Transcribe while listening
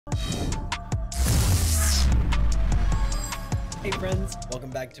Hey friends, welcome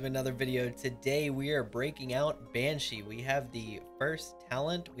back to another video. Today we are breaking out Banshee. We have the first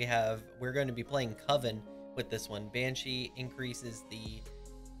talent. We're going to be playing Coven with this one. Banshee increases the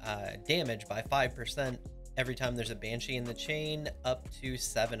damage by 5% every time there's a Banshee in the chain, up to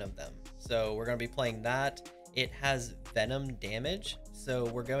 7 of them. So we're going to be playing that. It has venom damage, so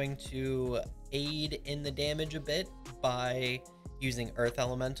we're going to aid in the damage a bit by using Earth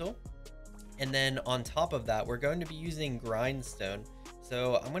Elemental. And then on top of that, we're going to be using Grindstone.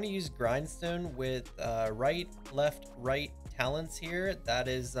 So I'm going to use Grindstone with right, left, right talents here. That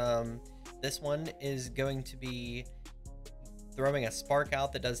is, this one is going to be throwing a spark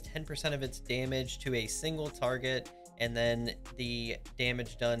out that does 10% of its damage to a single target. And then the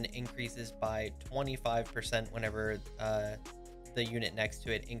damage done increases by 25% whenever the unit next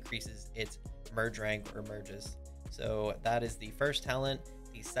to it increases its merge rank or merges. So that is the first talent.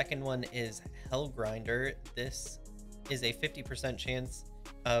 The second one is Hell Grinder. This is a 50% chance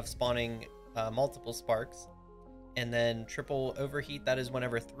of spawning multiple sparks. And then Triple Overheat, that is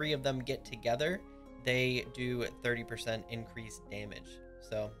whenever 3 of them get together, they do 30% increased damage.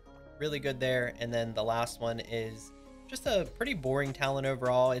 So really good there. And then the last one is just a pretty boring talent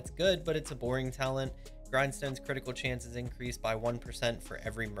overall. It's good, but it's a boring talent. Grindstone's critical chance is increased by 1% for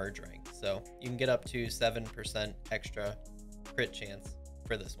every merge rank. So you can get up to 7% extra crit chance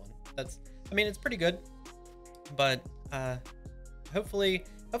for this one. I mean, it's pretty good, but hopefully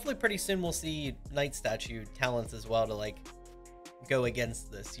pretty soon we'll see Night Statue talents as well to like go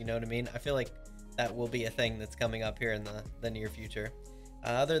against this, you know what I mean? I feel like that will be a thing that's coming up here in the near future.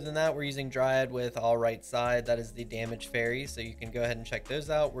 Other than that, we're using Dryad with All Right Side. That is the damage fairy, so you can go ahead and check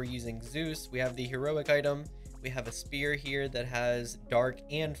those out. We're using Zeus. We have the heroic item. We have a spear here that has dark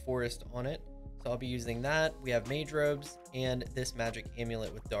and forest on it, so I'll be using that. We have mage robes and this magic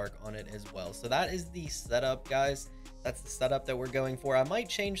amulet with dark on it as well. So that is the setup, guys. That's the setup that we're going for. I might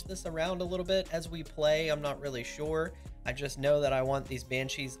change this around a little bit as we play. I'm not really sure. I just know that I want these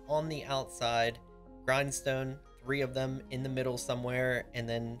Banshees on the outside, Grindstone, 3 of them in the middle somewhere, and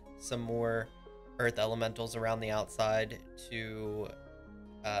then some more Earth Elementals around the outside to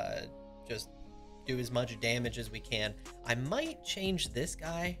just do as much damage as we can. I might change this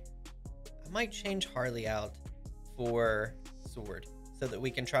guy. I might change Harley out for Sword so that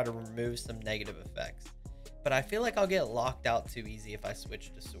we can try to remove some negative effects. But I feel like I'll get locked out too easy if I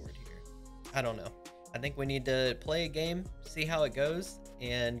switch to Sword here. I don't know. I think we need to play a game, see how it goes,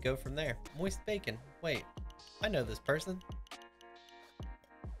 and go from there. Moist Bacon. Wait, I know this person.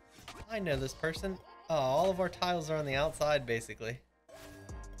 I know this person. Oh, all of our tiles are on the outside, basically.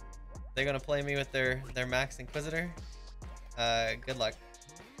 They're gonna play me with their Max Inquisitor. Good luck.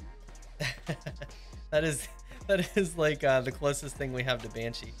 that is like the closest thing we have to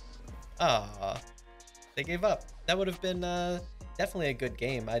Banshee. Ah, they gave up. That would have been definitely a good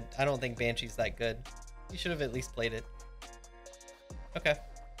game. I don't think Banshee's that good. You should have at least played it. Okay,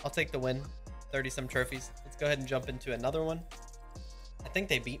 I'll take the win. 30-some trophies. Let's go ahead and jump into another one. I think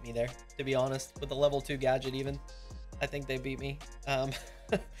they beat me there, to be honest, with the level 2 gadget even. I think they beat me. I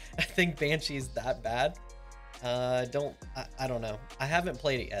think Banshee's that bad. I don't know. I haven't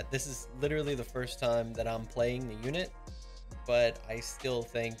played it yet. This is literally the first time that I'm playing the unit, but I still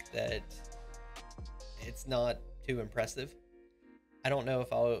think that it's not too impressive. I don't know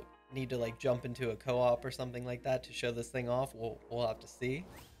if I'll need to like jump into a co-op or something like that to show this thing off. We'll have to see.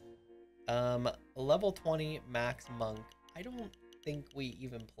 Level 20 Max Monk. I don't think we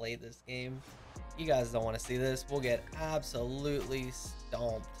even play this game. You guys don't want to see this. We'll get absolutely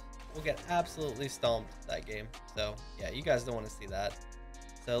stomped. We'll get absolutely stomped that game. So yeah, you guys don't want to see that.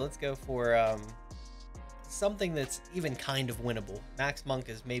 So let's go for something that's even kind of winnable. Max Monk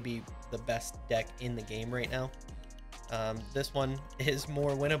is maybe the best deck in the game right now. This one is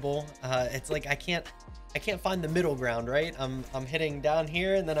more winnable. It's like I can't find the middle ground, right? I'm hitting down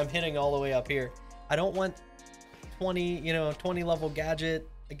here and then I'm hitting all the way up here. I don't want 20 level gadget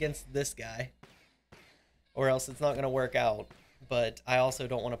against this guy, or else it's not going to work out. But I also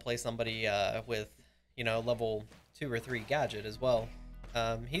don't want to play somebody with, level 2 or 3 gadget as well.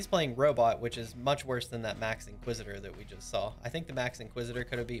 He's playing Robot, which is much worse than that Max Inquisitor that we just saw. I think the Max Inquisitor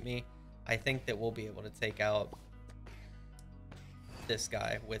could have beat me. I think that we'll be able to take out this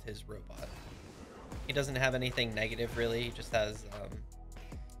guy with his Robot. He doesn't have anything negative, really. He just has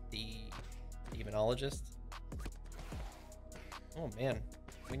the Demonologist. Oh, man.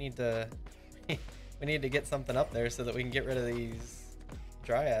 We need to... we need to get something up there so that we can get rid of these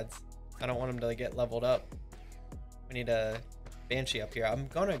Dryads. I don't want them to get leveled up. We need a Banshee up here. I'm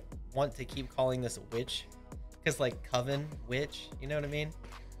gonna want to keep calling this a Witch, because like Coven Witch, you know what I mean?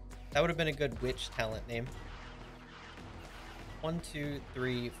 That would have been a good witch talent name. 1, 2,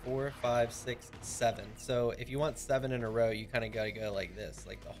 3, 4, 5, 6, 7. So if you want 7 in a row, you kind of got to go like this,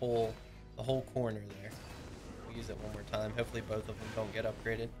 like the whole corner there. We'll use it one more time. Hopefully both of them don't get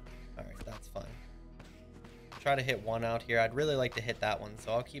upgraded. All right, that's fine. Try to hit one out here. I'd really like to hit that one,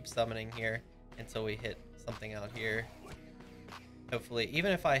 so I'll keep summoning here until we hit something out here. Hopefully,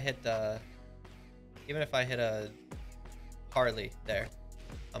 even if I hit a Harley there,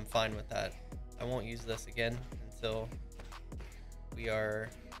 I'm fine with that. I won't use this again until we are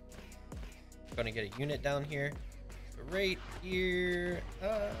going to get a unit down here. So right here,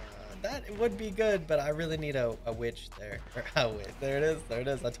 that would be good, but I really need a witch there. Oh wait, there it is. There it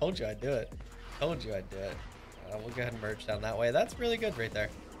is. I told you I'd do it. Told you I'd do it. We'll go ahead and merge down that way. That's really good right there.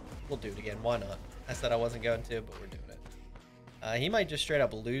 We'll do it again. Why not? I said I wasn't going to, but we're doing it. He might just straight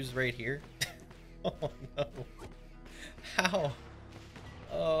up lose right here. Oh no. How?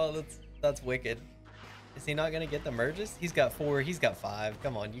 Oh, that's wicked. Is he not gonna get the merges? He's got 4, he's got 5.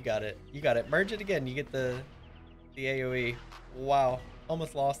 Come on, you got it. You got it. Merge it again. You get the AoE. Wow.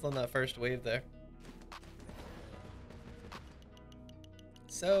 Almost lost on that first wave there.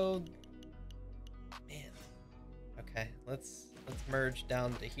 So man. Okay, let's merge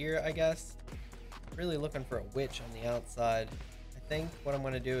down to here, I guess. Really looking for a witch on the outside. I think what I'm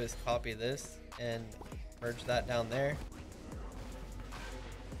gonna do is copy this and merge that down there.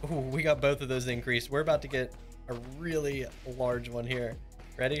 Ooh, we got both of those increased. We're about to get a really large one here.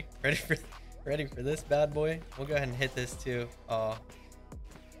 Ready? Ready for this bad boy? We'll go ahead and hit this too. Oh.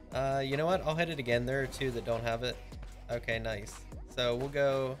 You know what? I'll hit it again. There are 2 that don't have it. Okay, nice. So we'll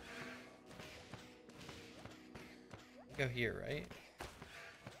go here, right?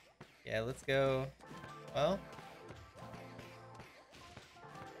 Yeah, let's go. Well,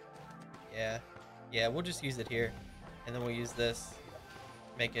 yeah, we'll just use it here, and then we'll use this,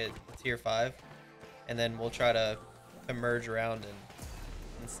 make it tier 5, and then we'll try to merge around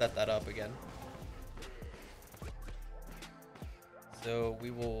and set that up again. So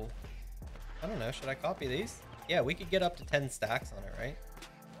we will, I don't know, should I copy these? Yeah, we could get up to 10 stacks on it, right?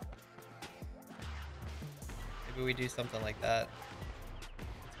 Maybe we do something like that.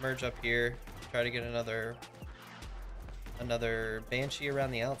 Let's merge up here, try to get another Banshee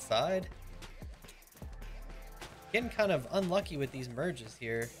around the outside. Getting kind of unlucky with these merges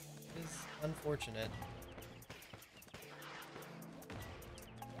here. It is unfortunate.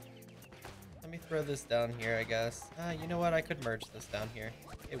 Let me throw this down here, I guess. You know what? I could merge this down here.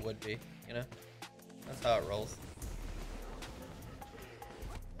 It would be, you know? That's how it rolls.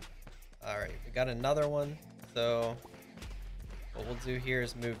 Alright, we got another one. So what we'll do here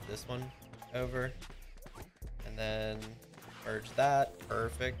is move this one over. And then merge that.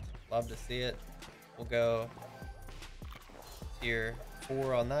 Perfect. Love to see it. We'll go tier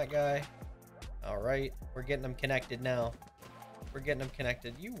 4 on that guy. Alright, we're getting them connected now. We're getting them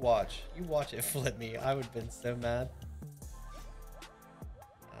connected. You watch it flip me. I would have been so mad.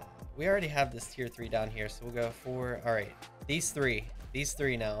 We already have this tier 3 down here, so we'll go 4. Alright, these three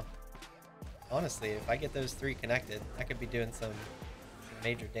now. Honestly, if I get those 3 connected, I could be doing some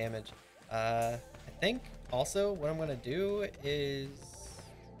major damage. I think also what I'm gonna do is,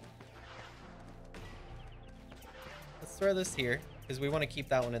 let's throw this here because we want to keep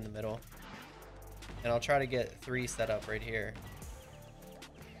that one in the middle, and I'll try to get 3 set up right here.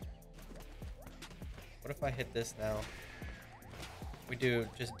 What if I hit this now? We do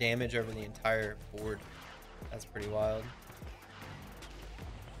just damage over the entire board. That's pretty wild.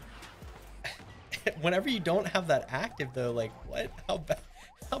 Whenever you don't have that active though, like what? How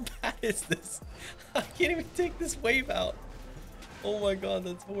bad is this? I can't even take this wave out. Oh my god,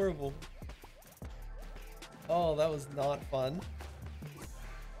 that's horrible. Oh, that was not fun.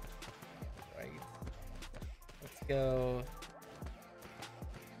 Right. Let's go.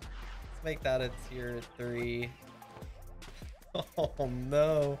 Let's make that a tier 3. Oh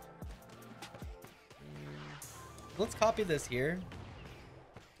no. Let's copy this here.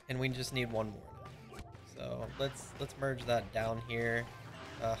 And we just need one more. So let's merge that down here.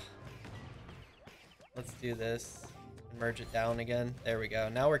 Let's do this and merge it down again. There we go.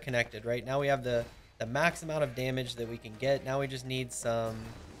 Now we're connected, right? Now we have the max amount of damage that we can get. Now we just need some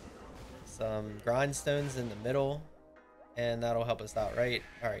grindstones in the middle, and that'll help us out, right?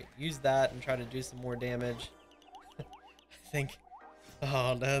 All right, use that and try to do some more damage. I think,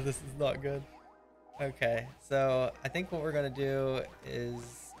 oh no, this is not good. Okay, so I think what we're gonna do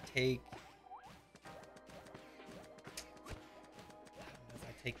is take, if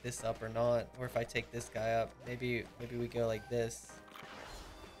I take this up or not, or if I take this guy up, maybe we go like this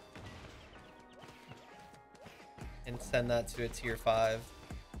and send that to a tier 5.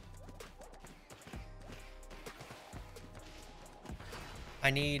 I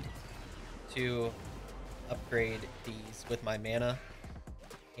need to upgrade these with my mana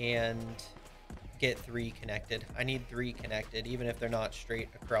and get 3 connected. I need 3 connected, even if they're not straight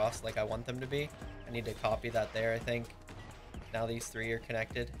across like I want them to be. I need to copy that there, I think. Now these 3 are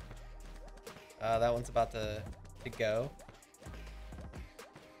connected. That one's about to go.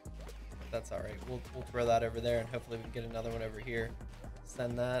 That's all right. We'll throw that over there, and hopefully we can get another one over here.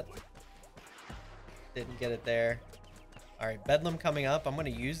 Send that. Didn't get it there. All right, Bedlam coming up. I'm going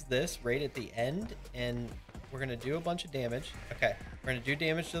to use this right at the end, and we're going to do a bunch of damage. Okay, we're going to do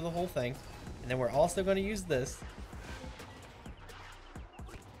damage to the whole thing, and then we're also going to use this.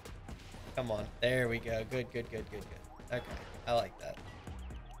 Come on. There we go. Good. Okay, I like that.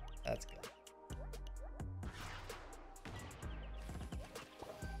 That's good.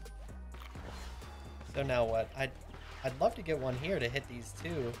 So now what? I'd love to get one here to hit these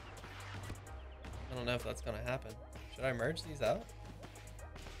two. I don't know if that's going to happen. Should I merge these out?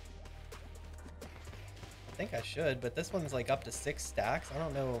 I think I should, but this one's like up to 6 stacks. I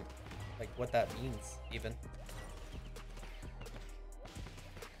don't know like what that means even.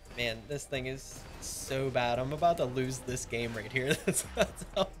 Man, this thing is so bad. I'm about to lose this game right here. That's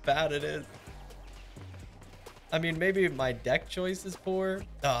how bad it is. I mean, maybe my deck choice is poor.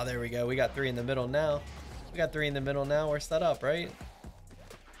 Oh, there we go. We got 3 in the middle now. We're set up, right?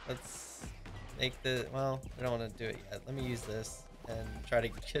 Let's make the... Well, I don't want to do it yet. Let me use this and try to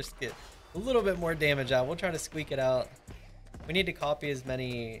just get a little bit more damage out. We'll try to squeak it out. We need to copy as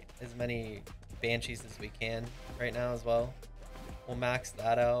many Banshees as we can right now as well. We'll max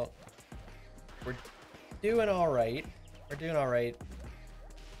that out. We're doing all right.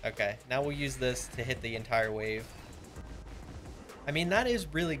 Okay, now we'll use this to hit the entire wave. I mean, that is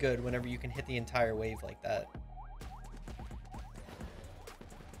really good whenever you can hit the entire wave like that.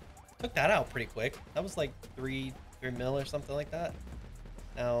 Took that out pretty quick. That was like 3 mil or something like that.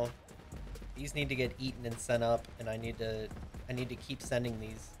 Now, these need to get eaten and sent up, and I need to keep sending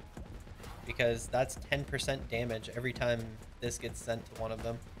these because that's 10% damage every time this gets sent to one of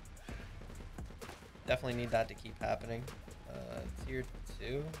them. Definitely need that to keep happening. Tier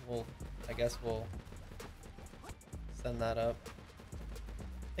 2. I guess we'll send that up.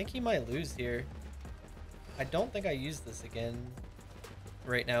 I think he might lose here. I don't think I use this again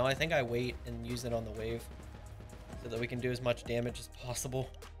right now. I think I wait and use it on the wave so that we can do as much damage as possible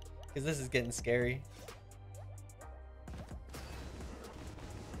because this is getting scary.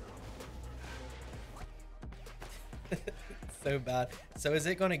 So bad. So is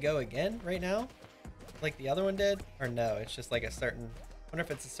it going to go again right now like the other one did, or no? It's just like a certain... I wonder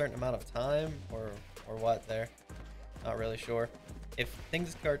if it's a certain amount of time or what there. Not really sure. If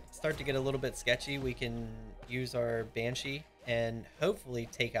things start to get a little bit sketchy, we can use our Banshee and hopefully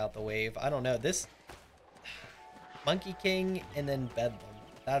take out the wave. I don't know. This Monkey King and then Bedlam.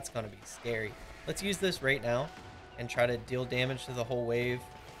 That's going to be scary. Let's use this right now and try to deal damage to the whole wave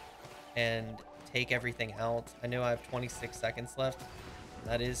and take everything out. I know I have 26 seconds left.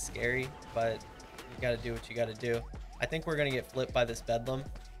 That is scary, but you got to do what you got to do. I think we're going to get flipped by this Bedlam,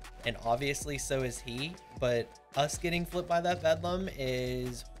 and obviously so is he, but us getting flipped by that Bedlam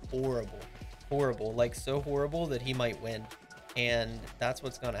is horrible. Horrible. Like, so horrible that he might win, and that's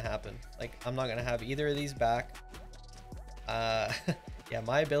what's going to happen. Like, I'm not going to have either of these back. Yeah,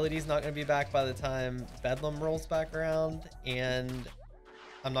 my ability's not going to be back by the time Bedlam rolls back around, and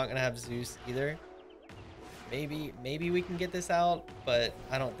I'm not going to have Zeus either. Maybe we can get this out, but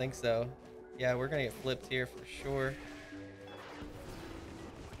I don't think so. Yeah, we're going to get flipped here for sure.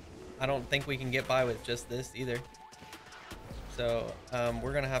 I don't think we can get by with just this either. So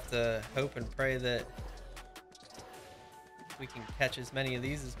we're going to have to hope and pray that we can catch as many of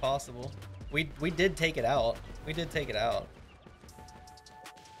these as possible. We did take it out.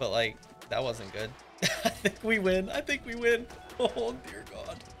 But like, that wasn't good. I think we win. Oh dear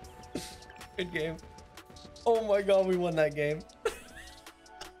God. Good game. Oh my God, we won that game.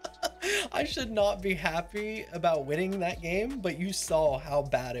 I should not be happy about winning that game, but you saw how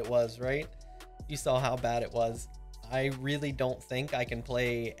bad it was, right? You saw how bad it was. I really don't think I can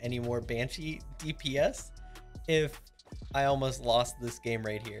play any more Banshee DPS if I almost lost this game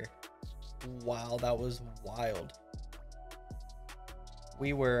right here. Wow, that was wild.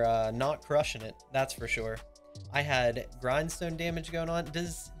 We were not crushing it, that's for sure. I had grindstone damage going on.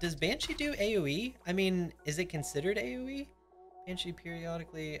 Does Banshee do AoE? I mean, is it considered AoE? Banshee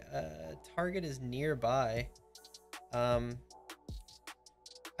periodically, target is nearby. I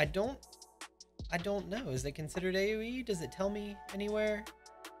don't know. Is it considered AoE? Does it tell me anywhere?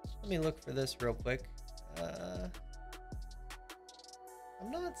 Let me look for this real quick. I'm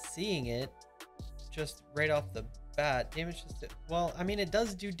not seeing it just right off the bad. Damage to, well, I mean, it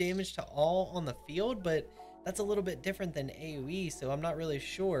does do damage to all on the field, but that's a little bit different than AoE, so I'm not really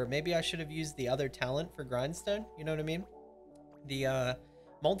sure. Maybe I should have used the other talent for Grindstone, you know what I mean? The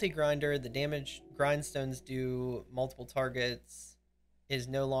multi-grinder, the damage grindstones do multiple targets is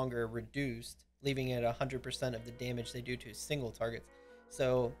no longer reduced, leaving it 100% of the damage they do to single targets.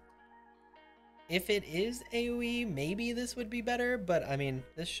 So if it is AoE, maybe this would be better, but I mean,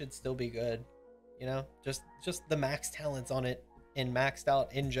 this should still be good. You know, just the max talents on it and maxed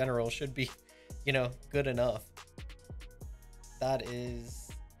out in general should be, you know, good enough. That is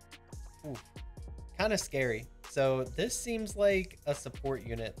kind of scary. So this seems like a support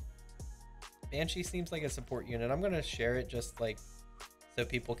unit. Banshee seems like a support unit. I'm gonna share it just like so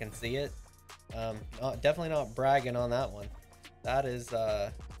people can see it. Definitely not bragging on that one. That is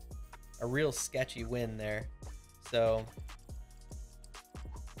a real sketchy win there. So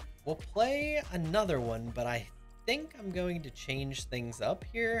we'll play another one, but I think I'm going to change things up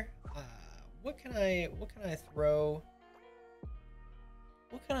here. What can I throw?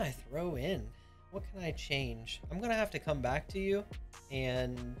 What can I throw in? What can I change? I'm gonna have to come back to you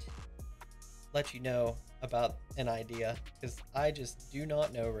and let you know about an idea because I just do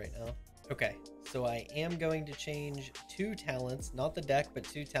not know right now. Okay, so I am going to change 2 talents, not the deck, but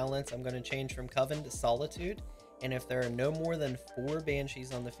 2 talents. I'm going to change from Coven to Solitude. And if there are no more than 4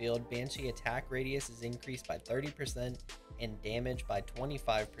 Banshees on the field, Banshee attack radius is increased by 30% and damage by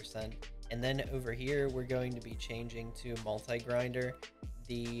 25%. And then over here, we're going to be changing to multi-grinder.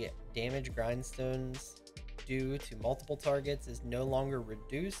 The damage grindstones due to multiple targets is no longer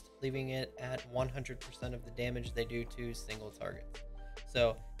reduced, leaving it at 100% of the damage they do to single targets.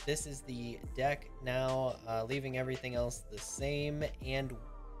 So this is the deck now, leaving everything else the same, and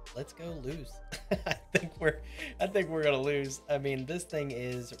let's go lose. I think we're gonna lose. I mean, this thing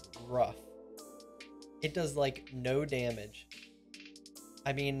is rough. It does like no damage.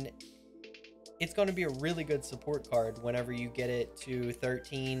 I mean, it's going to be a really good support card whenever you get it to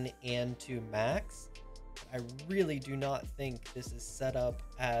 13 and to max. I really do not think this is set up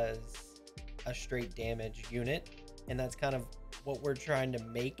as a straight damage unit, and that's kind of what we're trying to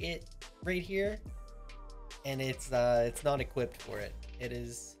make it right here. And it's not equipped for it. It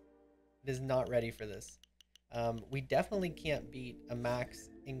is not ready for this. We definitely can't beat a max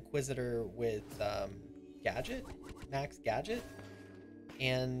Inquisitor with max gadget.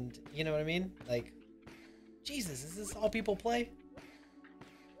 And you know what I mean? Like, Jesus, is this all people play?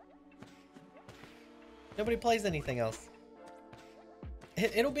 Nobody plays anything else.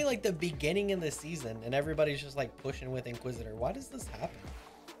 It'll be like the beginning of the season and everybody's just like pushing with Inquisitor. Why does this happen?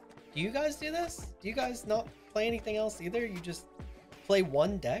 Do you guys do this? Do you guys not play anything else either? You just play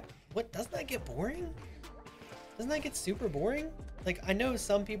one deck? What, doesn't that get boring? Doesn't that get super boring? Like, I know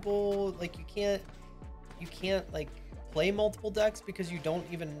some people, like, you can't like play multiple decks because you don't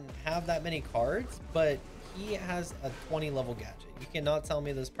even have that many cards, but he has a 20 level gadget. You cannot tell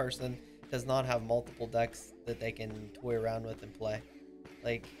me this person does not have multiple decks that they can toy around with and play.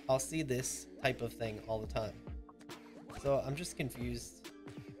 Like, I'll see this type of thing all the time. So I'm just confused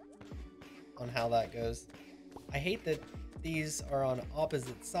on how that goes. I hate that these are on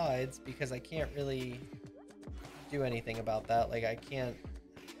opposite sides because I can't really do anything about that. Like,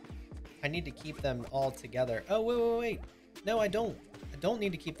 I need to keep them all together. Oh, wait. No, I don't. I don't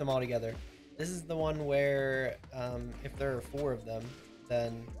need to keep them all together. This is the one where if there are 4 of them,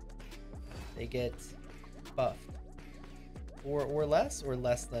 then they get buffed. Or less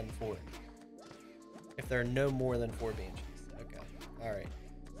than 4. If there are no more than 4 Banshees. Okay. Alright.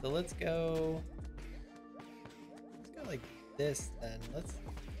 So let's go like this then. We're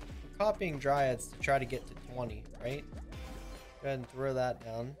copying Dryads to try to get to 20, right? Go ahead and throw that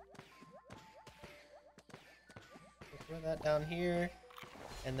down. Throw that down here,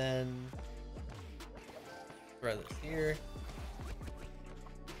 and then throw this here.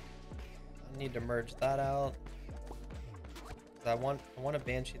 I need to merge that out. I want a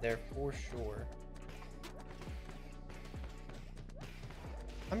Banshee there for sure.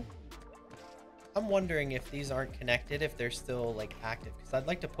 I'm wondering if these aren't connected, if they're still like active, because I'd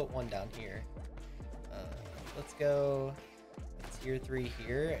like to put one down here. Let's go tier 3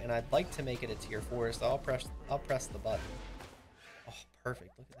 here, and I'd like to make it a tier 4, so I'll press the button. Oh,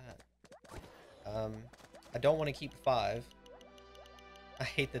 perfect! Look at that. I don't want to keep 5. I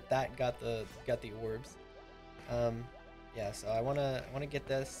hate that got the orbs. Yeah, so I wanna get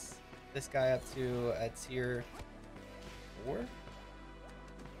this guy up to a tier 4, and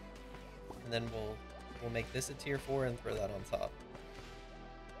then we'll make this a tier 4 and throw that on top.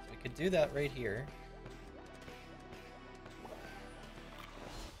 So we could do that right here.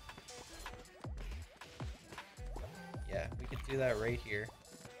 do that right here.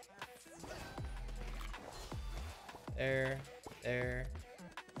 There, there,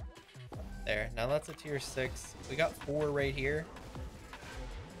 there. Now that's a tier 6. We got 4 right here.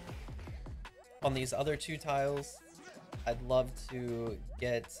 On these other 2 tiles, I'd love to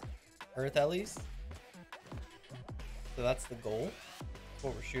get Earth Ellies. So that's the goal. That's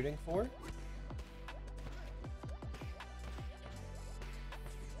what we're shooting for.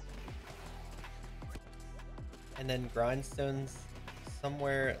 And then grindstones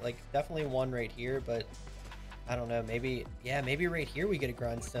somewhere, like definitely one right here, but I don't know, maybe, yeah, maybe right here we get a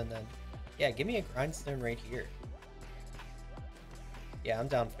grindstone then. Yeah, give me a grindstone right here. Yeah, I'm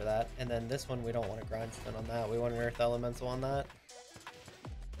down for that. And then this one, we don't want a grindstone on that. We want an earth elemental on that.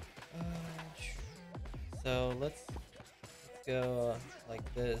 So let's go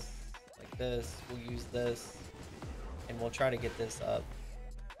like this, like this. We'll use this, and we'll try to get this up.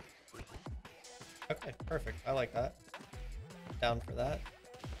 Okay, perfect. I like that. Down for that.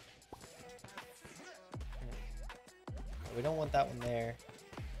 We don't want that one there.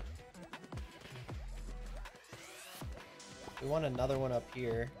 We want another one up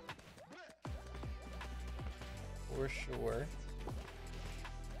here. For sure.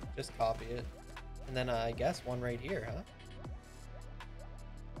 Just copy it. And then I guess one right here, huh?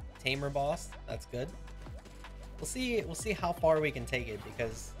 Tamer boss, that's good. We'll see how far we can take it,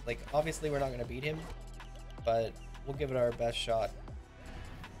 because like obviously we're not gonna beat him, but we'll give it our best shot.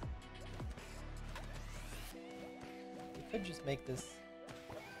 We could just make this.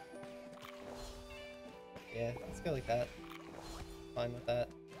 Yeah, let's go like that. Fine with that.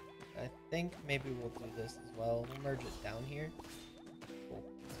 I think maybe we'll do this as well. We'll merge it down here. Cool.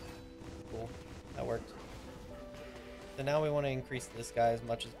 Cool. That worked. So now we want to increase this guy as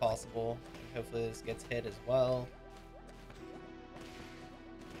much as possible. Hopefully this gets hit as well.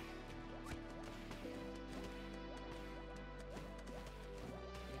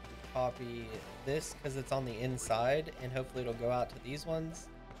 Copy this because it's on the inside, and hopefully it'll go out to these ones.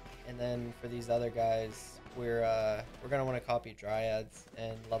 And then for these other guys, we're gonna want to copy dryads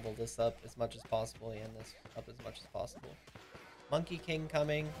and level this up as much as possible, and this up as much as possible. Monkey King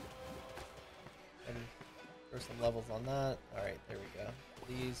coming, and throw some levels on that. All right, there we go.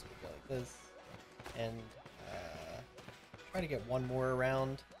 These will go like this, and try to get one more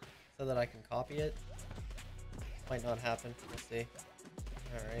around so that I can copy it. Might not happen. We'll see.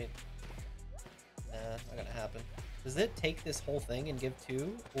 All right. Nah, not gonna happen. Does it take this whole thing and give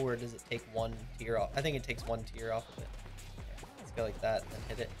 2, or does it take 1 tier off? I think it takes 1 tier off of it. Let's go like that and then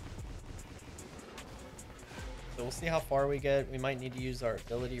hit it. So we'll see how far we get. We might need to use our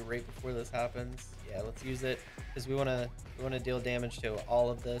ability right before this happens. Yeah, let's use it because we wanna deal damage to all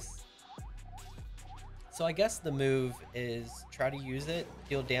of this. So I guess the move is try to use it,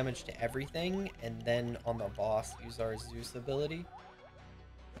 deal damage to everything, and then on the boss use our Zeus ability.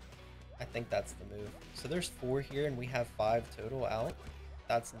 I think that's the move. So there's 4 here and we have 5 total out.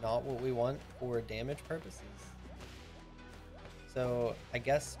 That's not what we want for damage purposes. So I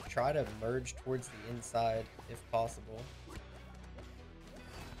guess try to merge towards the inside if possible.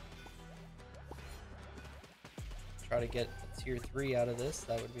 Try to get a tier 3 out of this.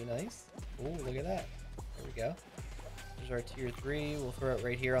 That would be nice. Oh, look at that. There we go. There's our tier 3. We'll throw it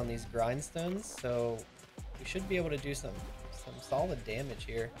right here on these grindstones. So we should be able to do some solid damage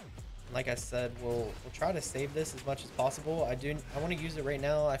here. Like I said, we'll try to save this as much as possible. I want to use it right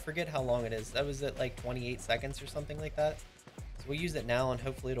now. I forget how long it is. That was at like 28 seconds or something like that. So we'll use it now and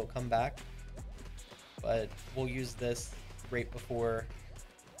hopefully it'll come back. But we'll use this right before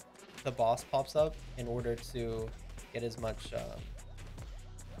the boss pops up in order to get as much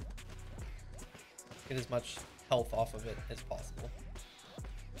health off of it as possible.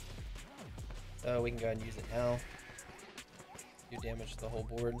 So we can go ahead and use it now. Do damage to the whole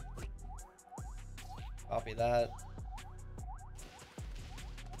board. Copy that.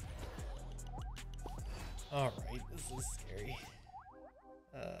 Alright, this is scary.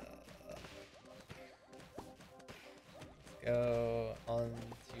 Let's go on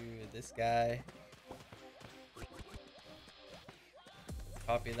to this guy.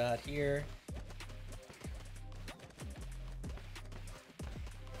 Copy that here.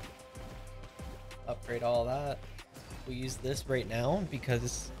 Upgrade all that. We use this right now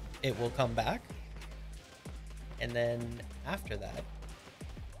because it will come back. And then after that,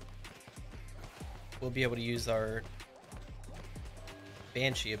 we'll be able to use our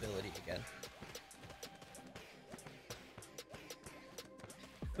Banshee ability again.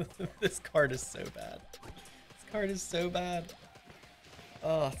 This card is so bad. This card is so bad.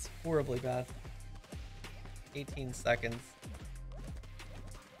 Oh, it's horribly bad. 18 seconds.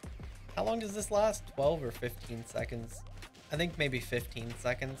 How long does this last? 12 or 15 seconds? I think maybe 15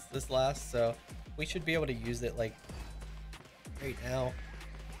 seconds this lasts, so we should be able to use it like right now,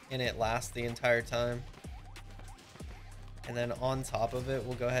 and it lasts the entire time. And then on top of it,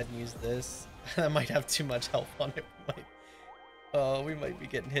 we'll go ahead and use this. That might have too much health on it. We might be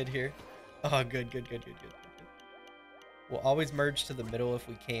getting hit here. Oh, good. We'll always merge to the middle if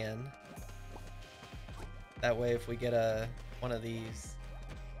we can. That way, if we get one of these,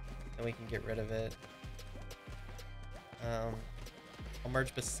 then we can get rid of it. I'll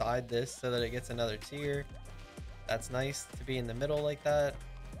merge beside this so that it gets another tier. That's nice to be in the middle like that.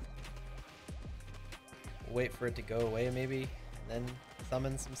 We'll wait for it to go away maybe, and then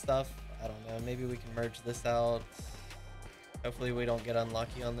summon some stuff. I don't know, maybe we can merge this out. Hopefully we don't get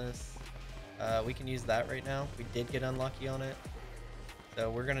unlucky on this. We can use that right now. We did get unlucky on it.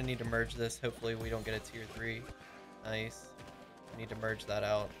 So we're gonna need to merge this. Hopefully we don't get a tier 3. Nice. We need to merge that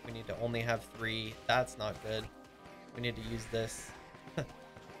out. We need to only have 3. That's not good. We need to use this.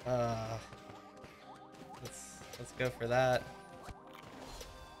 Let's go for that.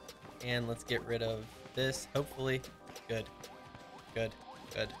 And let's get rid of this. Hopefully. Good.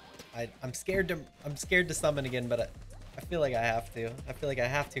 I'm scared to summon again, but I feel like I have to.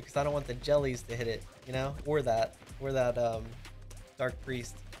 Because I don't want the jellies to hit it, you know? Or that Dark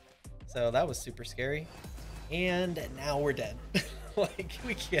Priest. So that was super scary. And now we're dead. Like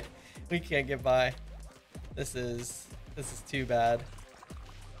we can't get by. This is too bad.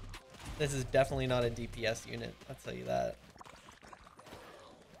 This is definitely not a DPS unit, I'll tell you that.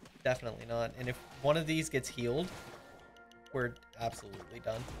 Definitely not. And if one of these gets healed, we're absolutely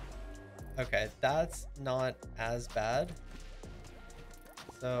done. Okay, that's not as bad.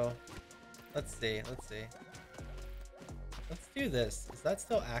 So let's see. Let's do this. Is that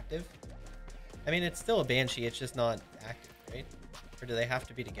still active? I mean, it's still a Banshee, it's just not active, right? Or do they have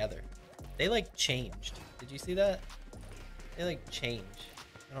to be together? They like changed. Did you see that? They like change.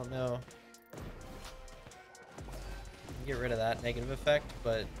 I don't know. Get rid of that negative effect,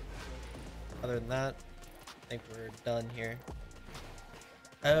 but other than that, I think we're done here.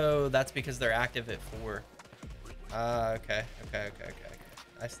 Oh, that's because they're active at 4. Okay.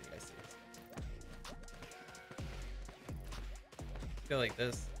 I see. Go like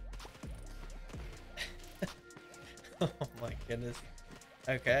this. Oh my goodness.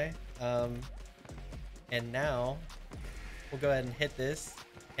 Okay. And now we'll go ahead and hit this,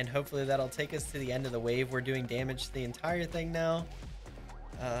 and hopefully that'll take us to the end of the wave. We're doing damage to the entire thing now.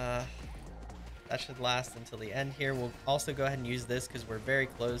 That should last until the end here. We'll also go ahead and use this because we're very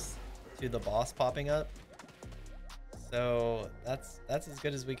close to the boss popping up. So that's as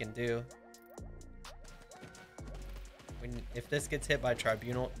good as we can do. If this gets hit by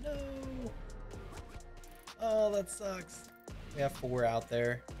Tribunal, no. Oh, that sucks. We have 4 out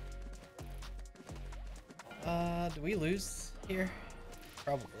there. Do we lose here?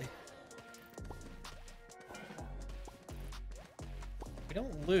 Probably. We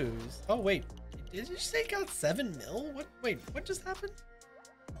don't lose. Oh wait, did you say it got 7 mil? What? Wait, what just happened?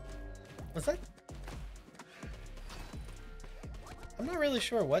 Was that? I'm not really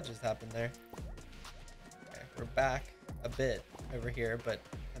sure what just happened there. Okay, we're back a bit over here, but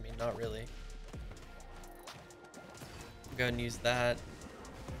I mean, not really. Go ahead and use that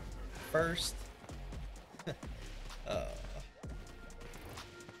first.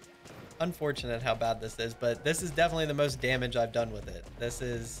 Unfortunate how bad this is, but this is definitely the most damage I've done with it. This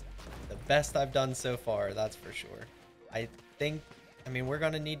is the best I've done so far, that's for sure. I mean, we're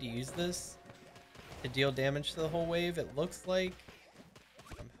gonna need to use this to deal damage to the whole wave, it looks like.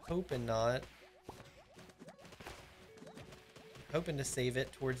 I'm hoping not. Hoping to save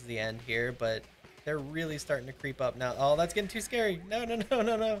it towards the end here, but they're really starting to creep up now. Oh, that's getting too scary. No.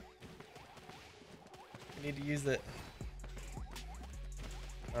 We need to use it.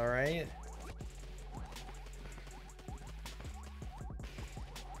 All right.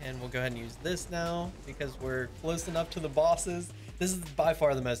 And we'll go ahead and use this now because we're close enough to the bosses. This is by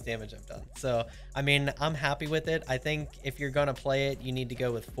far the most damage I've done. So, I mean, I'm happy with it. I think if you're gonna play it, you need to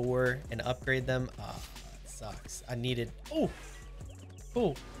go with 4 and upgrade them. Ah, it sucks. I needed, oh,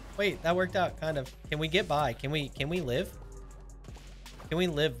 wait, that worked out kind of. Can we get by? Can we live? Can we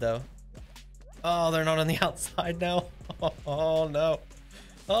live though? Oh, they're not on the outside now. Oh no.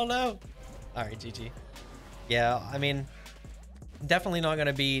 Oh no. All right, GG. Yeah, I mean, definitely not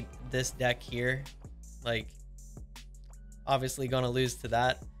gonna beat this deck here. Like, obviously gonna lose to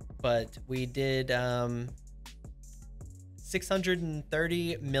that, but we did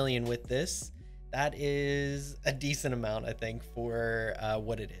 630 million with this. That is a decent amount, I think, for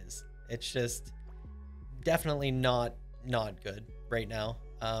what it is. It's just definitely not good right now.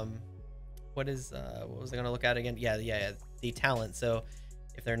 What was I gonna look at again? Yeah, the talent. So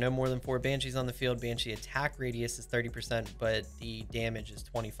if there are no more than 4 Banshees on the field, Banshee attack radius is 30%, but the damage is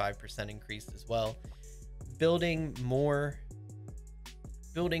 25% increased as well. Building more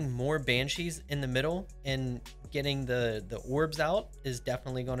Banshees in the middle and getting the orbs out is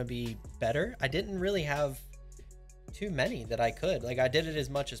definitely going to be better. I didn't really have too many that I could. Like, I did it as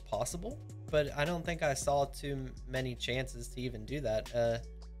much as possible, but I don't think I saw too many chances to even do that.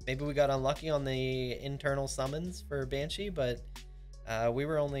 Maybe we got unlucky on the internal summons for Banshee, but we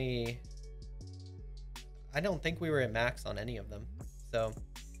were only... I don't think we were at max on any of them. So,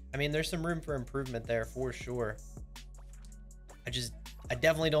 I mean, there's some room for improvement there for sure. I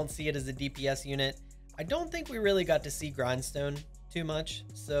definitely don't see it as a DPS unit. I don't think we really got to see Grindstone too much.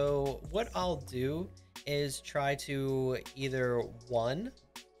 So what I'll do is try to either, one,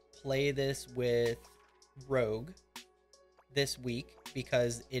 play this with Rogue this week,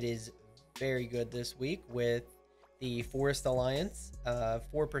 because it is very good this week with the Forest Alliance.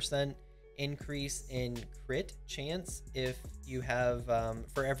 4% increase in crit chance if you have,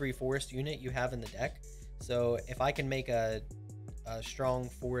 for every forest unit you have in the deck. So if I can make a strong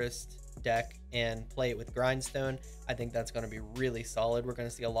forest deck and play it with Grindstone, I think that's going to be really solid. We're going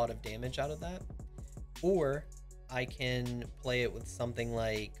to see a lot of damage out of that. Or I can play it with something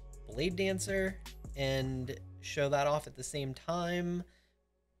like Blade Dancer and show that off at the same time,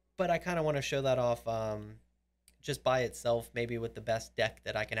 but I kind of want to show that off just by itself, maybe with the best deck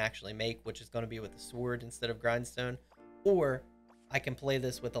that I can actually make, which is going to be with the sword instead of Grindstone. Or I can play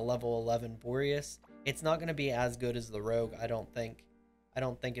this with a level 11 Boreas. It's not going to be as good as the Rogue, I don't think. I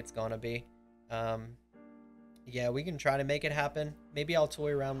don't think it's going to be. Yeah, we can try to make it happen. Maybe I'll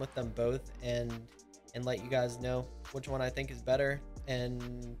toy around with them both and let you guys know which one I think is better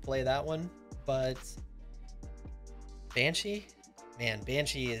and play that one. But Banshee, man,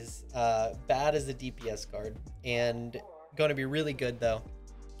 Banshee is bad as a DPS card and going to be really good though.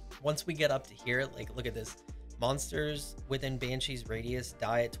 Once we get up to here, like, look at this. Monsters within Banshee's radius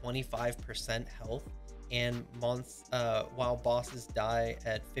die at 25% health, and while bosses die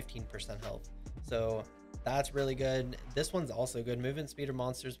at 15% health. So that's really good. This one's also good. Movement speed of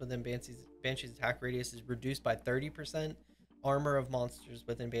monsters within Banshee's attack radius is reduced by 30%. Armor of monsters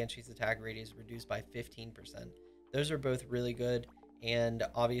within Banshee's attack radius reduced by 15%. Those are both really good. And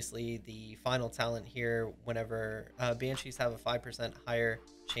obviously the final talent here, whenever Banshees have a 5% higher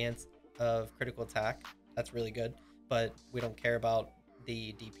chance of critical attack, that's really good. But we don't care about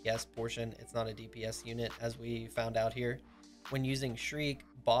the DPS portion. It's not a DPS unit, as we found out here. When using Shriek,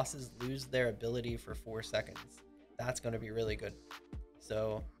 bosses lose their ability for 4 seconds. That's going to be really good.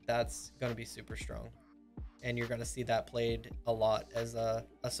 So that's going to be super strong. And you're going to see that played a lot as a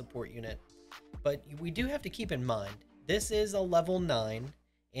support unit. But we do have to keep in mind, this is a level 9.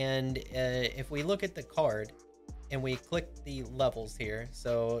 And if we look at the card and we click the levels here,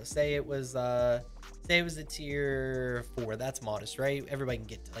 so say it was a tier 4, that's modest, right? Everybody can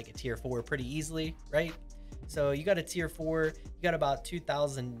get to like a tier 4 pretty easily, right? So you got a tier 4, you got about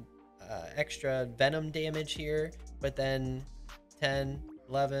 2,000 extra venom damage here, but then 10,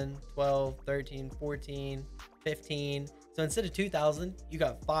 11, 12, 13, 14, 15. So instead of 2,000, you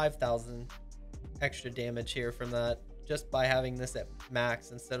got 5,000 extra damage here from that, just by having this at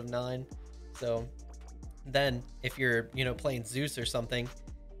max instead of 9. So then if you're, playing Zeus or something,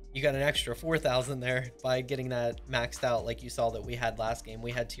 you got an extra 4,000 there by getting that maxed out, like you saw that we had last game.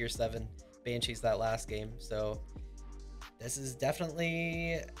 We had tier 7 Banshees that last game. So this is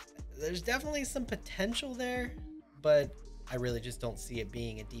there's definitely some potential there, but I really just don't see it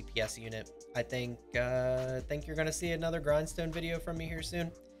being a DPS unit. I think you're gonna see another Grindstone video from me here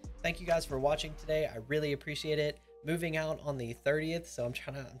soon. Thank you guys for watching today. I really appreciate it. Moving out on the 30th, so I'm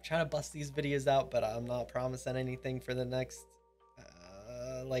trying to bust these videos out, but I'm not promising anything for the next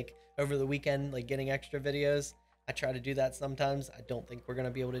like over the weekend, like getting extra videos. I try to do that sometimes. I don't think we're gonna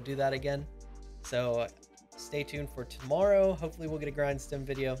be able to do that again, so stay tuned for tomorrow. Hopefully we'll get a Grindstone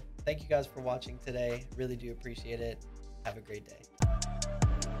video. Thank you guys for watching today. Really do appreciate it. Have a great day.